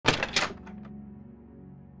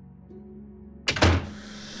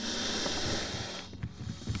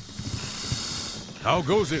How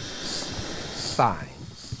goes it? Fine.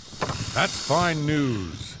 That's fine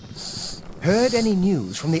news. Heard any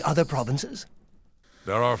news from the other provinces?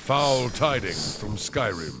 There are foul tidings from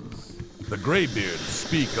Skyrim. The Greybeards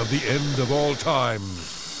speak of the end of all times.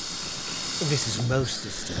 This is most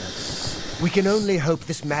disturbing. We can only hope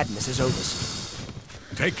this madness is over soon.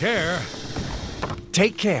 Take care.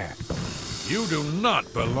 Take care. You do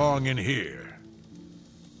not belong in here.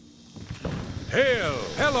 Hail!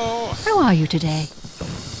 Hello! How are you today?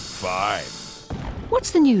 Fine.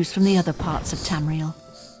 What's the news from the other parts of Tamriel?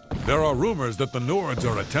 There are rumors that the Nords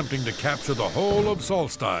are attempting to capture the whole of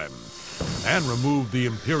Solstheim and remove the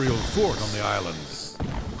Imperial fort on the island.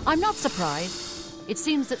 I'm not surprised. It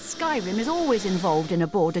seems that Skyrim is always involved in a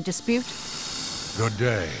border dispute. Good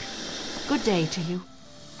day. Good day to you.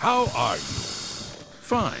 How are you?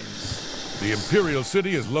 Fine. The Imperial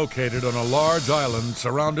City is located on a large island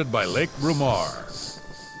surrounded by Lake Brumar.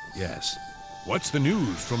 Yes. What's the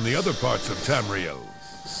news from the other parts of Tamriel?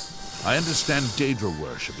 I understand Daedra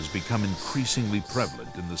worship has become increasingly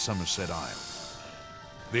prevalent in the Somerset Isle.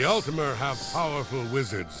 The Ultimar have powerful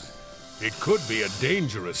wizards. It could be a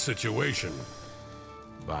dangerous situation.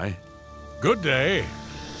 Bye. Good day.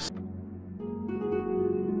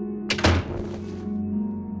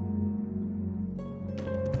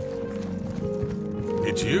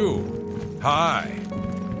 It's you. Hi.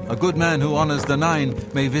 A good man who honors the Nine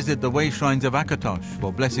may visit the way shrines of Akatosh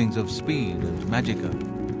for blessings of speed and magicka.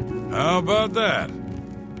 How about that?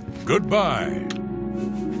 Goodbye.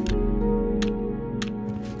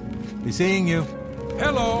 Be seeing you.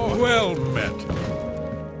 Hello. Well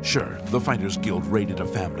met. Sure, the Fighters Guild raided a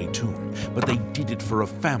family tomb, but they did it for a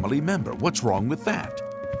family member. What's wrong with that?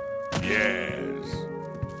 Yes.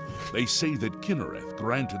 They say that Kinnereth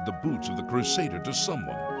granted the boots of the Crusader to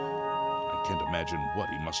someone. I can't imagine what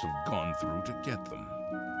he must have gone through to get them.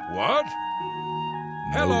 What?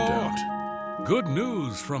 No Hello. doubt. Good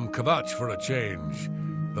news from Kvatch for a change.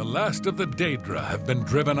 The last of the Daedra have been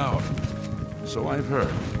driven out. So I've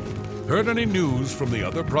heard. Heard any news from the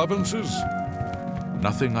other provinces?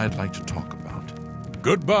 Nothing I'd like to talk about.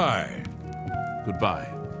 Goodbye. Goodbye.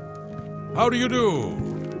 How do you do?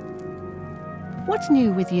 What's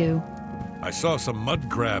new with you? I saw some mud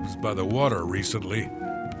crabs by the water recently.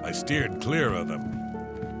 I steered clear of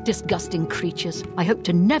them. Disgusting creatures. I hope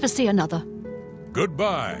to never see another.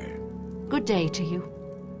 Goodbye. Good day to you.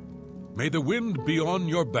 May the wind be on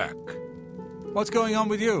your back. What's going on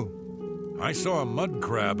with you? I saw a mud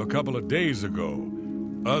crab a couple of days ago.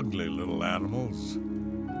 Ugly little animals.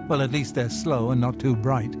 Well, at least they're slow and not too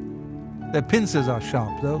bright. Their pincers are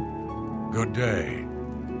sharp, though. Good day.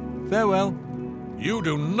 Farewell. You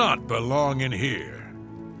do not belong in here.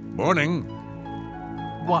 Morning.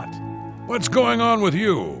 What? What's going on with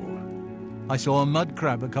you? I saw a mud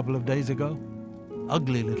crab a couple of days ago.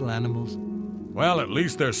 Ugly little animals. Well, at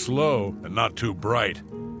least they're slow and not too bright.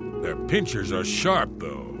 Their pincers are sharp,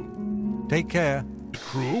 though. Take care.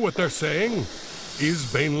 True what they're saying? Is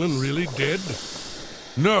Bainland really dead?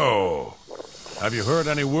 No. Have you heard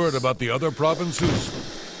any word about the other provinces?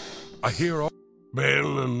 I hear all...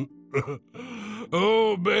 Bainland.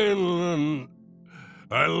 Oh, Bainland.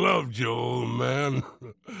 I loved you, old man.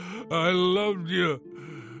 I loved you,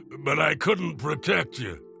 but I couldn't protect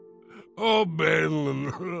you. Oh,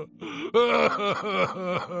 Bainland.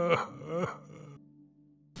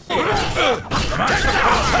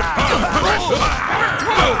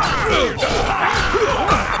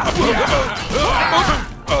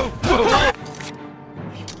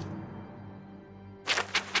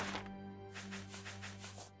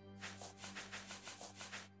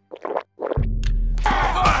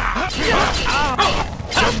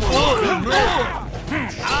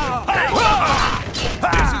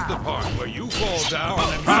 This is the part where you fall down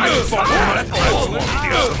and I fall.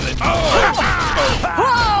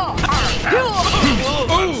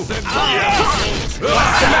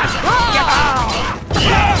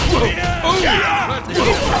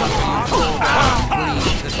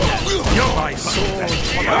 You're my sword.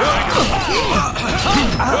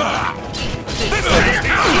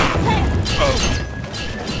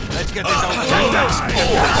 Let's get this over.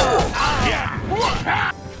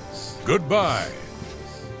 Goodbye.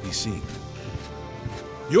 Be seen.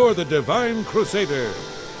 You're the Divine Crusader.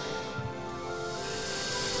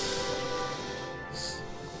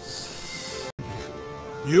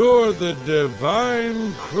 You're the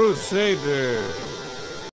Divine Crusader.